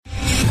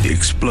The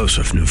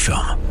explosive new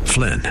film,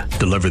 Flynn,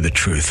 deliver the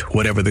truth,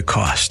 whatever the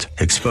cost.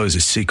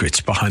 Exposes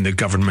secrets behind the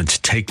government's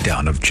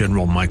takedown of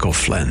General Michael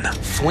Flynn.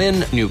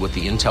 Flynn knew what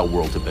the intel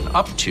world had been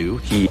up to.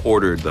 He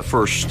ordered the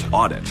first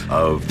audit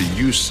of the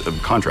use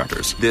of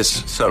contractors.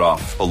 This set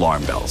off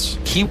alarm bells.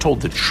 He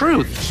told the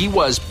truth. He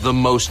was the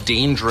most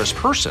dangerous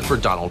person for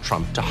Donald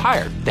Trump to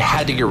hire. They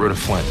had to get rid of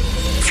Flynn.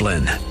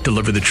 Flynn,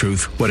 deliver the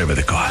truth, whatever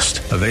the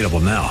cost. Available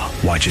now.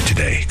 Watch it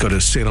today. Go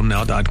to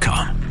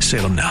salemnow.com.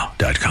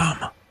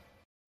 salemnow.com.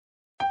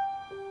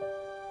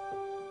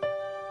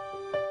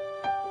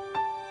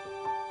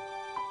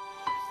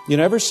 You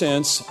know, ever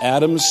since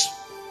Adam's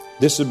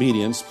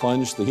disobedience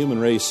plunged the human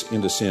race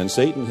into sin,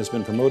 Satan has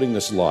been promoting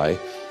this lie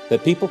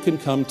that people can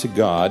come to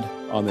God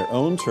on their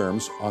own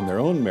terms, on their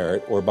own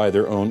merit, or by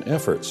their own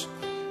efforts.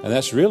 And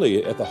that's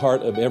really at the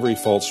heart of every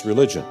false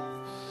religion.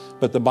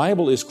 But the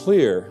Bible is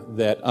clear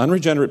that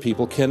unregenerate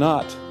people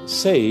cannot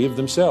save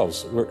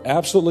themselves. We're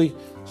absolutely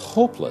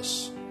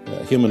hopeless,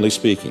 humanly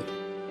speaking.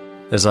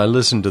 As I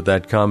listened to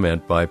that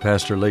comment by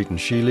Pastor Leighton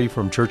Sheely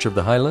from Church of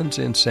the Highlands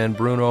in San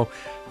Bruno,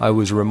 I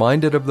was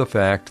reminded of the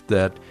fact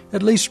that,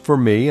 at least for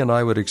me, and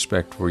I would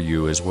expect for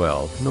you as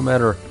well, no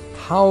matter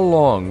how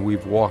long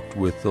we've walked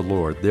with the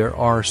Lord, there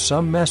are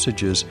some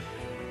messages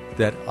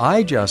that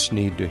I just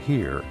need to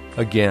hear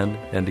again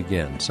and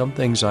again. Some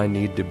things I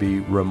need to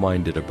be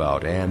reminded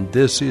about, and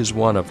this is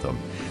one of them.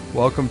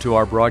 Welcome to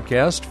our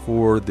broadcast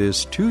for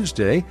this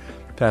Tuesday.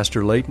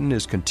 Pastor Leighton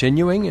is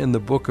continuing in the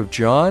book of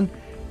John,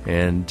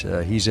 and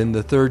he's in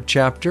the 3rd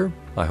chapter.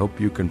 I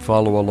hope you can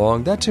follow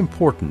along. That's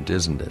important,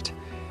 isn't it?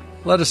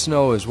 Let us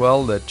know as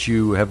well that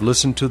you have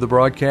listened to the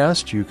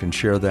broadcast. You can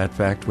share that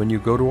fact when you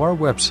go to our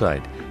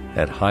website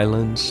at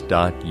highlands.us.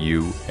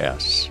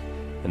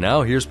 And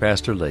now here's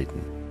Pastor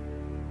Leighton.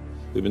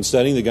 We've been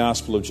studying the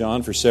Gospel of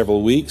John for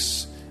several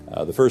weeks.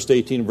 The first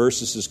 18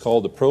 verses is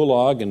called the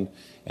prologue, and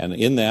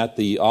in that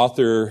the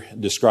author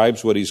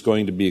describes what he's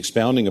going to be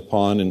expounding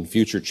upon in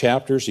future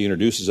chapters. He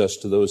introduces us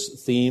to those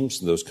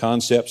themes, those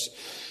concepts.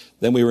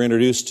 Then we were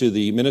introduced to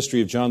the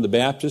ministry of John the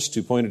Baptist,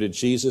 who pointed at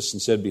Jesus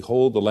and said,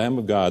 "Behold, the Lamb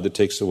of God that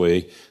takes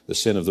away the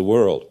sin of the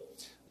world."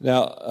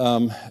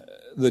 Now,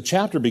 the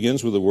chapter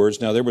begins with the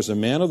words, "Now there was a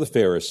man of the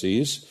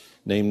Pharisees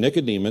named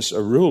Nicodemus,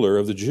 a ruler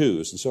of the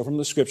Jews." And so from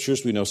the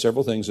Scriptures, we know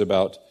several things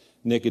about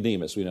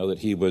Nicodemus. We know that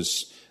he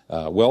was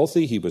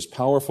wealthy, he was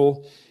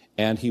powerful,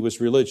 and he was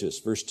religious.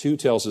 Verse 2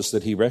 tells us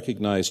that he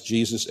recognized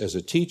Jesus as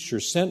a teacher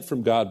sent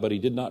from God, but he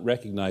did not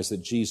recognize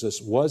that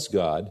Jesus was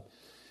God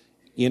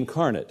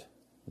incarnate.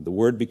 The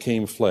Word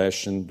became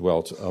flesh and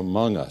dwelt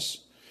among us.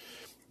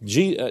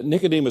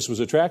 Nicodemus was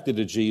attracted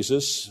to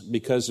Jesus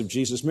because of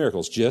Jesus'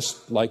 miracles,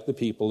 just like the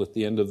people at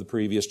the end of the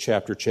previous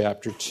chapter,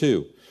 chapter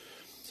 2.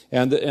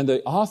 And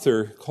the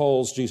author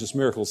calls Jesus'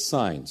 miracles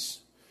signs.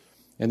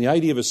 And the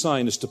idea of a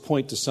sign is to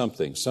point to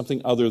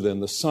something other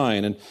than the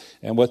sign.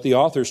 And what the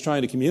author is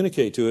trying to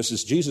communicate to us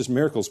is Jesus'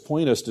 miracles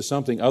point us to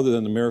something other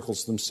than the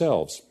miracles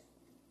themselves.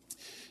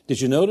 Did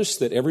you notice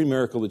that every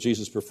miracle that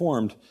Jesus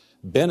performed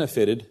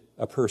benefited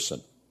a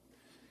person?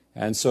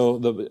 And so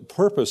the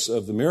purpose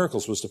of the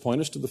miracles was to point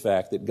us to the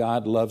fact that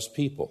God loves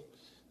people,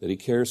 that He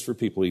cares for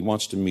people, He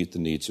wants to meet the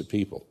needs of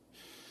people.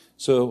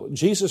 So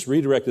Jesus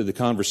redirected the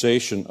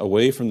conversation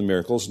away from the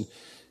miracles,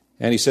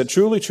 and He said,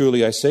 "Truly,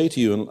 truly, I say to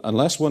you,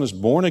 unless one is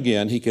born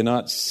again, he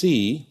cannot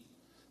see,"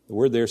 the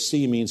word there,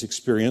 see, means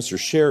experience or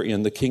share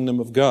in the kingdom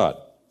of God.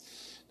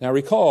 Now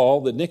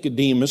recall that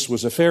Nicodemus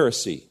was a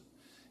Pharisee,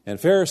 and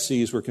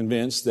Pharisees were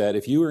convinced that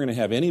if you were going to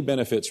have any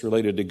benefits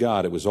related to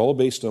God, it was all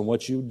based on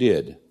what you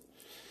did.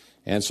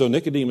 And so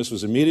Nicodemus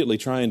was immediately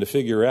trying to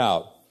figure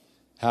out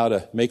how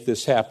to make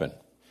this happen.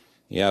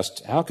 He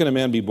asked, "How can a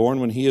man be born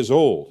when he is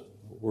old?"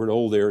 The word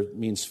old there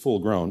means full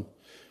grown.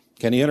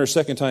 "Can he enter a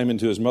second time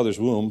into his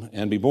mother's womb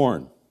and be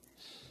born?"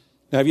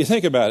 Now, if you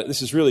think about it,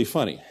 this is really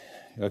funny,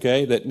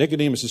 okay, that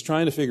Nicodemus is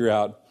trying to figure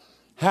out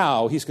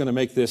how he's going to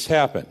make this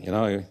happen. You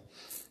know,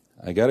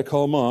 I got to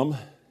call Mom.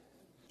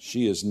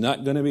 She is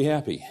not going to be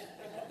happy.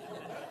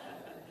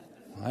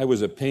 I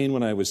was a pain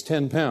when I was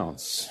 10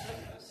 pounds.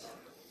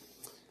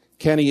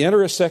 Can he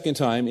enter a second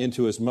time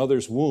into his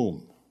mother's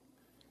womb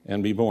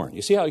and be born?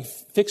 You see how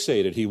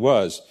fixated he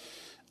was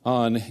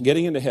on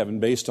getting into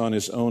heaven based on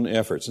his own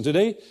efforts. And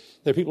today,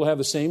 there are people who have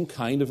the same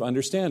kind of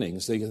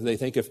understandings. They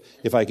think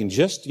if I can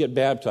just get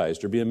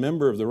baptized or be a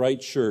member of the right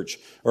church,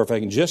 or if I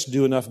can just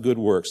do enough good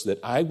works, that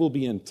I will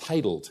be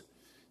entitled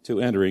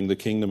to entering the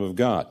kingdom of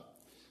God.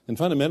 And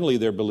fundamentally,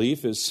 their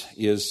belief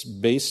is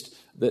based,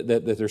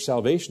 that their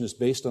salvation is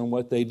based on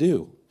what they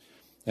do.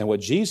 And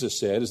what Jesus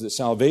said is that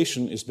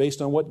salvation is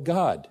based on what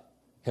God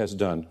has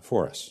done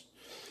for us.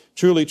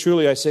 "Truly,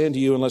 truly, I say unto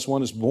you, unless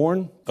one is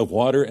born of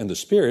water and the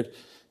Spirit,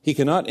 he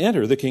cannot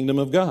enter the kingdom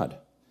of God.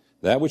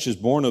 That which is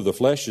born of the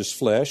flesh is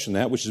flesh, and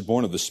that which is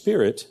born of the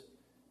Spirit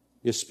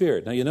is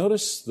spirit." Now you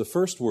notice the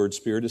first word,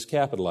 Spirit, is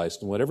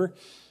capitalized. And whatever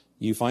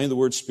you find the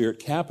word Spirit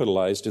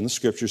capitalized in the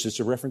Scriptures, it's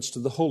a reference to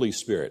the Holy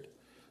Spirit,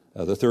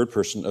 the third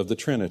person of the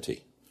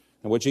Trinity.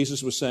 And what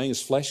Jesus was saying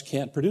is flesh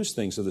can't produce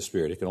things of the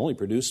Spirit. It can only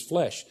produce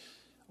flesh.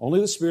 Only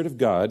the Spirit of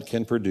God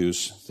can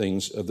produce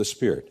things of the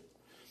Spirit.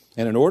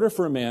 And in order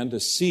for a man to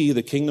see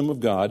the kingdom of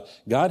God,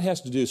 God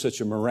has to do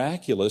such a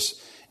miraculous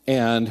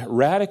and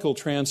radical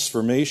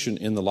transformation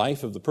in the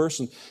life of the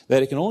person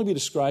that it can only be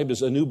described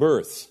as a new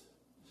birth,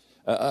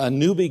 a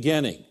new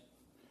beginning,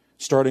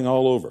 starting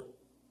all over.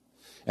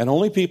 And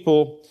only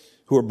people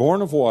who are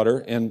born of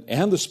water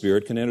and the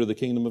Spirit can enter the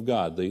kingdom of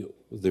God.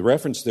 The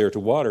reference there to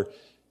water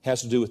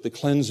has to do with the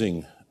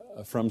cleansing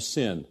from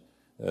sin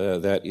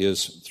that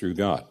is through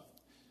God.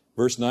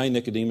 Verse 9,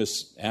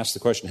 Nicodemus asks the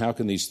question, how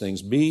can these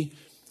things be?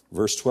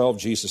 Verse 12,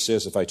 Jesus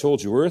says, if I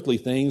told you earthly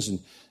things and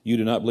you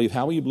do not believe,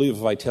 how will you believe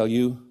if I tell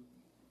you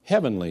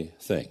heavenly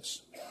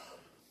things?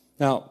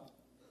 Now,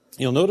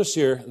 you'll notice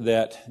here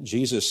that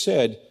Jesus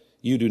said,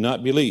 you do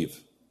not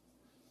believe.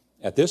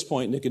 At this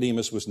point,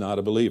 Nicodemus was not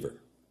a believer.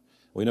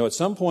 We know at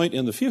some point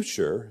in the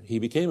future, he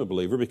became a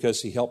believer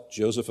because he helped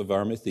Joseph of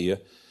Arimathea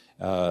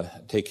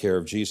take care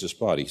of Jesus'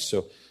 body.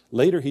 So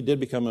later he did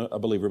become a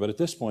believer, but at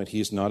this point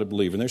he's not a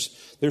believer. And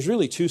there's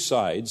really two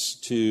sides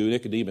to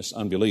Nicodemus'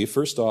 unbelief.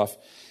 First off,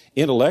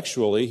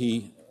 intellectually,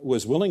 he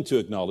was willing to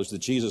acknowledge that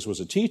Jesus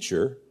was a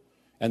teacher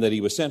and that he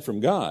was sent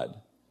from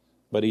God,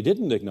 but he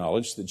didn't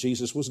acknowledge that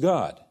Jesus was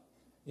God,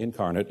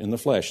 incarnate in the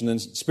flesh. And then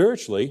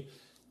spiritually,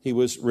 he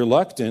was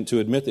reluctant to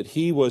admit that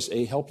he was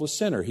a helpless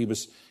sinner. He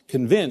was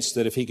convinced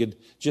that if he could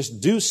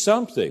just do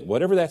something,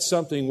 whatever that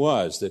something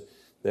was,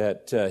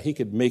 that he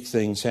could make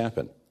things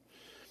happen.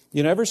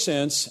 You know, ever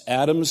since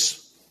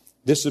Adam's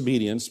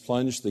disobedience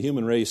plunged the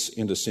human race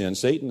into sin,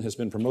 Satan has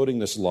been promoting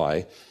this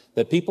lie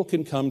that people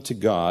can come to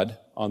God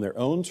on their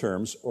own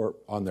terms or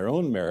on their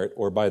own merit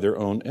or by their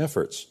own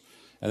efforts.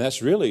 And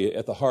that's really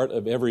at the heart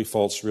of every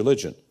false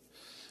religion.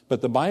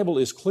 But the Bible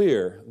is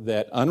clear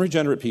that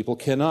unregenerate people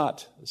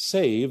cannot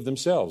save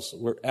themselves.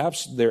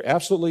 They're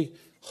absolutely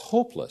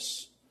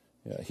hopeless,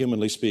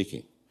 humanly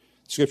speaking.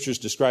 Scriptures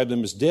describe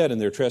them as dead in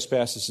their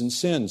trespasses and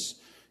sins,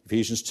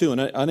 Ephesians 2,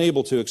 and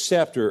unable to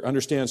accept or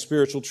understand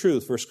spiritual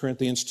truth, 1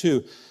 Corinthians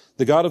 2.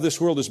 The God of this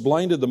world has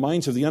blinded the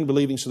minds of the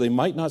unbelieving so they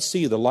might not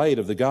see the light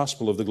of the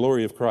gospel of the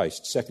glory of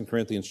Christ, 2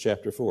 Corinthians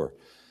chapter 4.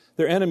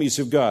 They're enemies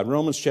of God,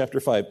 Romans chapter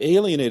 5,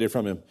 alienated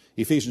from Him,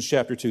 Ephesians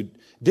chapter 2,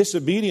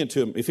 disobedient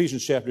to Him,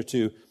 Ephesians chapter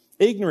 2,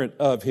 ignorant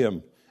of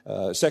Him,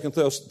 2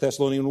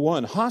 Thessalonians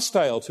 1,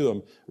 hostile to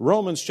Him,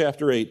 Romans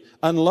chapter 8,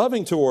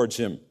 unloving towards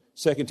Him,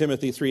 2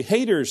 Timothy 3,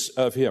 haters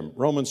of Him,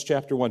 Romans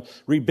chapter 1,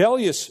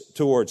 rebellious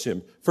towards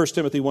Him, 1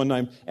 Timothy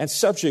 1:9, and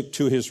subject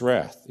to His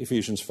wrath,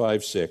 Ephesians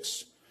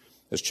 5:6.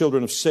 As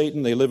children of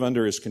Satan, they live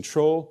under his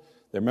control,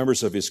 they're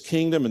members of his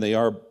kingdom, and they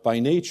are by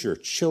nature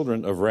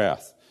children of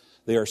wrath.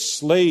 They are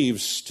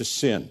slaves to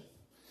sin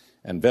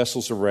and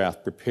vessels of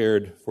wrath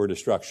prepared for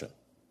destruction.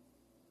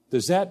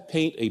 Does that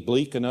paint a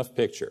bleak enough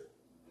picture?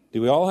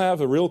 Do we all have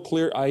a real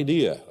clear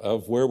idea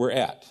of where we're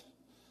at,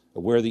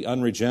 of where the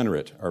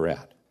unregenerate are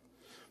at?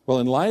 Well,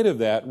 in light of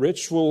that,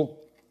 religious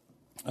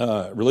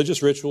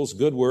rituals,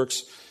 good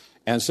works,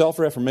 and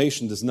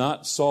self-reformation does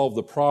not solve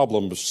the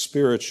problem of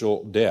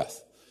spiritual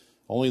death.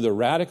 Only the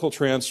radical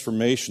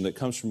transformation that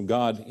comes from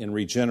God in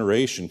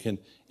regeneration can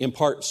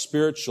impart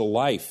spiritual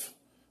life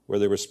where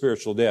there was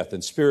spiritual death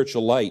and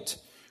spiritual light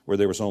where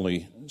there was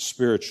only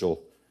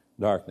spiritual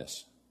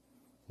darkness.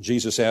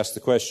 Jesus asked the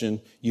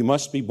question, you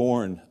must be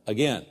born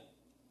again.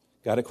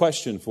 Got a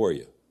question for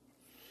you.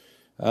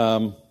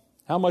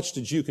 How much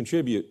did you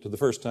contribute to the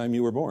first time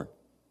you were born?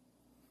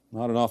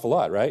 Not an awful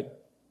lot, right?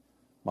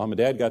 Mom and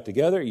Dad got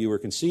together, you were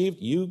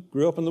conceived, you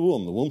grew up in the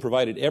womb. The womb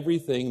provided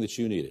everything that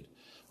you needed.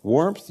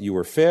 Warmth, you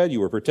were fed, you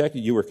were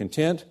protected, you were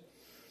content.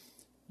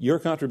 Your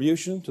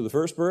contribution to the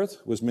first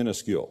birth was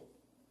minuscule.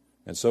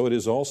 And so it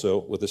is also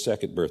with the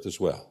second birth as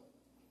well.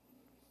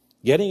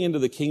 Getting into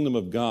the kingdom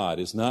of God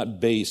is not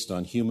based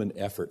on human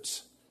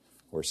efforts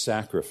or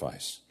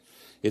sacrifice.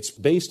 It's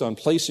based on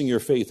placing your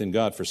faith in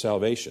God for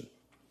salvation.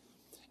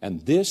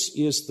 And this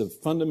is the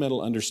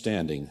fundamental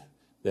understanding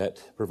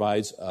that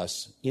provides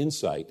us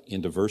insight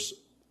into verse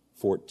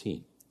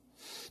 14.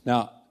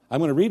 Now, I'm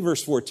going to read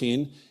verse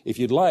 14. If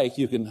you'd like,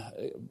 you can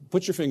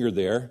put your finger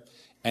there,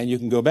 and you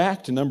can go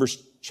back to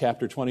Numbers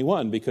chapter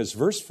 21, because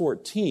verse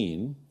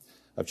 14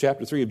 of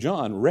chapter 3 of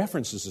John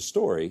references a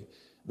story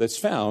that's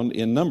found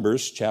in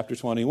Numbers chapter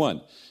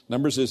 21.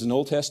 Numbers is an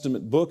Old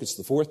Testament book. It's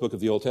the fourth book of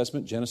the Old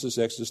Testament, Genesis,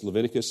 Exodus,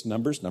 Leviticus,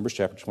 Numbers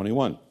chapter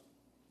 21.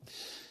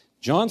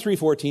 John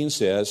 3:14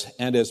 says,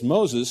 and as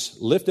Moses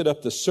lifted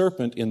up the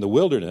serpent in the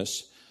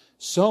wilderness,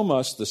 so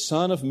must the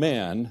Son of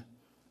Man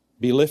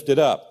be lifted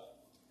up,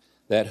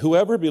 that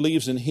whoever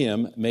believes in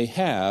him may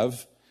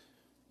have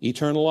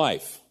eternal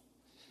life.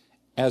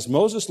 As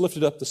Moses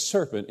lifted up the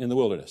serpent in the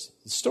wilderness.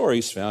 The story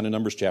is found in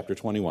Numbers chapter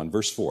 21,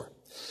 verse 4.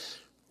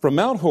 From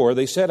Mount Hor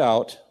they set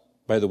out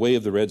by the way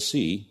of the Red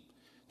Sea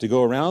to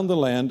go around the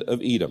land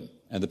of Edom.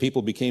 And the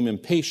people became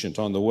impatient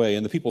on the way,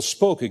 and the people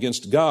spoke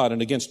against God and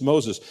against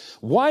Moses.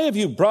 Why have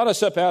you brought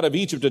us up out of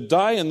Egypt to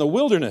die in the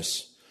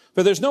wilderness?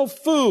 For there's no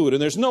food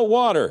and there's no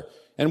water,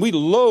 and we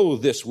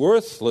loathe this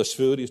worthless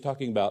food. He's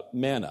talking about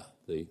manna,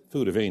 the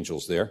food of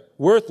angels there.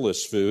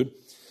 Worthless food.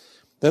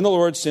 Then the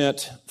Lord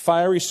sent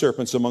fiery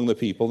serpents among the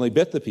people, and they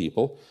bit the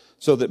people,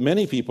 so that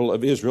many people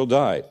of Israel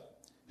died.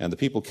 And the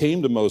people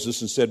came to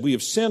Moses and said, "We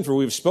have sinned, for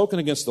we have spoken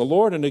against the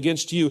Lord and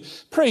against you.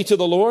 Pray to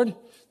the Lord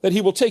that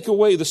he will take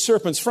away the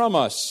serpents from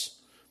us."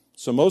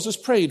 So Moses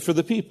prayed for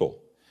the people.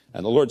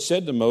 And the Lord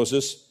said to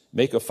Moses,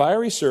 "Make a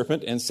fiery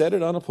serpent and set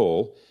it on a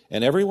pole,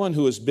 and everyone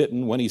who is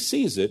bitten, when he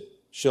sees it,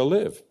 shall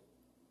live."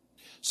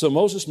 So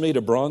Moses made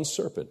a bronze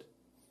serpent,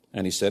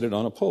 and he set it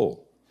on a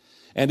pole.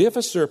 And if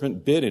a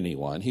serpent bit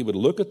anyone, he would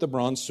look at the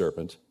bronze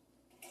serpent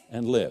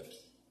and live.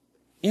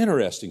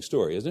 Interesting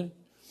story, isn't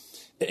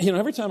it?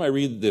 Every time I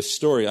read this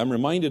story, I'm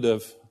reminded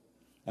of,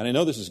 and I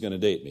know this is going to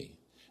date me,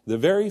 the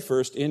very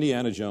first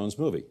Indiana Jones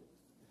movie.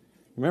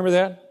 Remember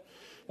that?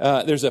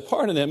 There's a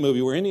part in that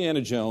movie where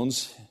Indiana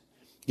Jones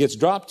gets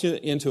dropped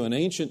into an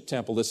ancient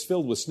temple that's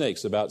filled with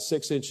snakes, about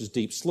 6 inches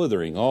deep,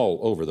 slithering all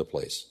over the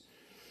place.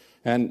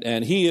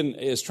 And he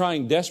is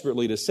trying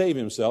desperately to save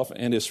himself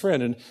and his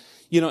friend. And,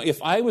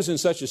 if I was in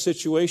such a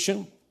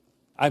situation,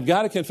 I've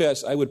got to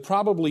confess, I would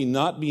probably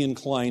not be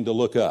inclined to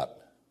look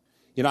up.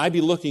 I'd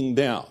be looking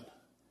down,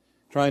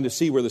 trying to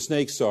see where the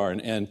snakes are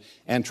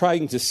and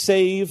trying to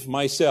save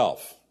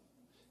myself.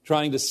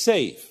 Trying to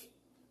save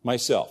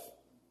myself.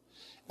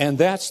 And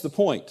that's the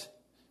point.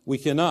 We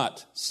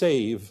cannot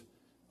save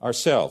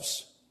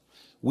ourselves.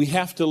 We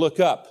have to look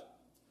up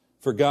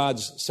for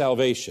God's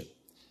salvation.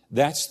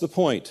 That's the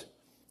point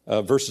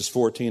of verses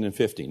 14 and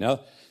 15.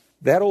 Now,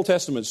 that Old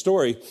Testament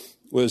story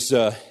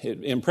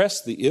it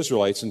impressed the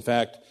Israelites. In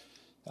fact,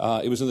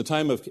 it was in the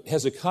time of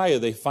Hezekiah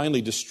they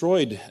finally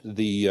destroyed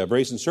the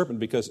brazen serpent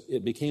because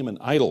it became an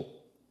idol.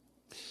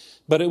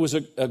 But it was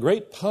a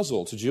great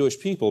puzzle to Jewish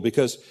people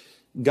because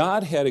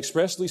God had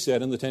expressly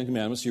said in the Ten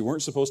Commandments you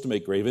weren't supposed to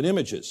make graven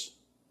images.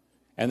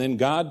 And then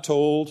God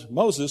told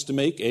Moses to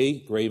make a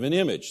graven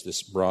image,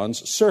 this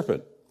bronze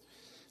serpent.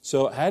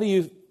 So how do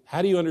you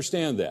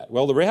understand that?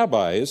 Well, the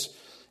rabbis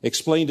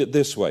explained it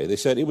this way. They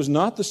said it was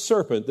not the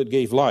serpent that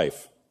gave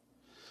life.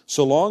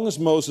 So long as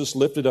Moses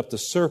lifted up the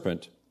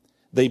serpent,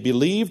 they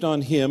believed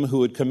on him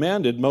who had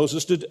commanded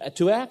Moses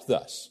to act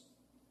thus.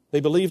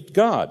 They believed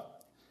God.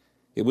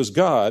 It was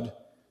God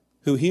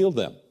who healed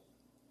them.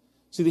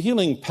 See, the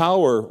healing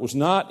power was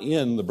not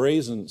in the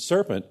brazen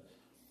serpent.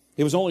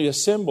 It was only a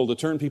symbol to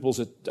turn people's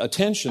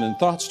attention and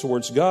thoughts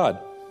towards God.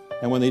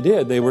 And when they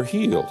did, they were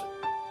healed.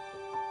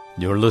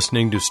 You're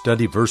listening to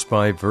Study Verse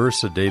by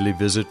Verse, a daily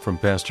visit from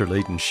Pastor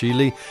Leighton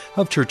Sheely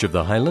of Church of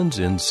the Highlands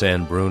in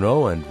San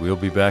Bruno, and we'll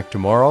be back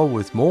tomorrow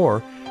with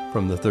more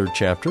from the 3rd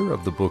chapter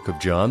of the book of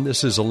John.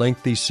 This is a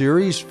lengthy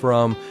series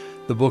from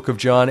the book of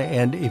John,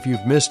 and if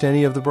you've missed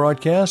any of the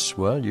broadcasts,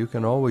 well, you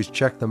can always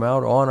check them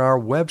out on our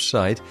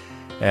website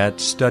at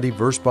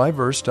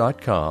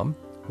studyversebyverse.com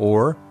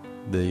or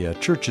the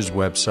church's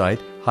website,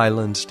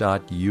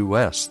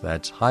 highlands.us.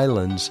 That's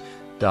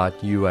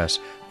highlands.us.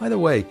 By the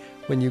way,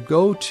 when you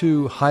go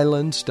to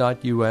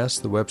highlands.us,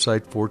 the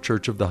website for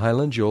Church of the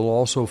Highlands, you'll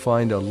also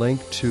find a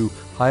link to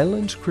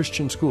Highlands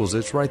Christian Schools.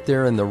 It's right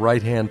there in the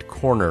right-hand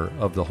corner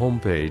of the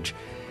homepage.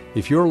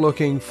 If you're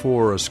looking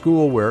for a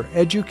school where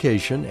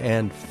education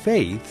and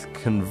faith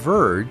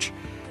converge,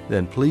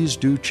 then please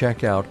do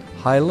check out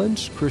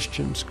Highlands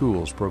Christian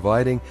Schools,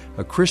 providing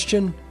a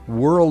Christian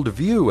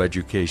worldview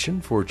education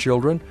for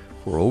children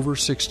for over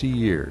 60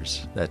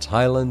 years. That's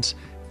highlands.us.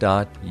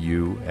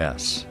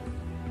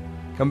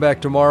 Come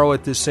back tomorrow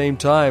at this same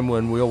time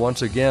when we'll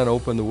once again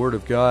open the Word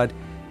of God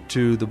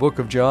to the book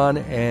of John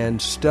and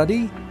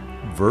study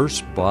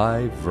verse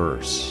by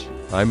verse.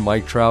 I'm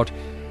Mike Trout,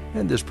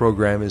 and this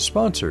program is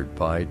sponsored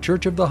by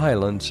Church of the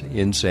Highlands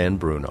in San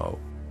Bruno.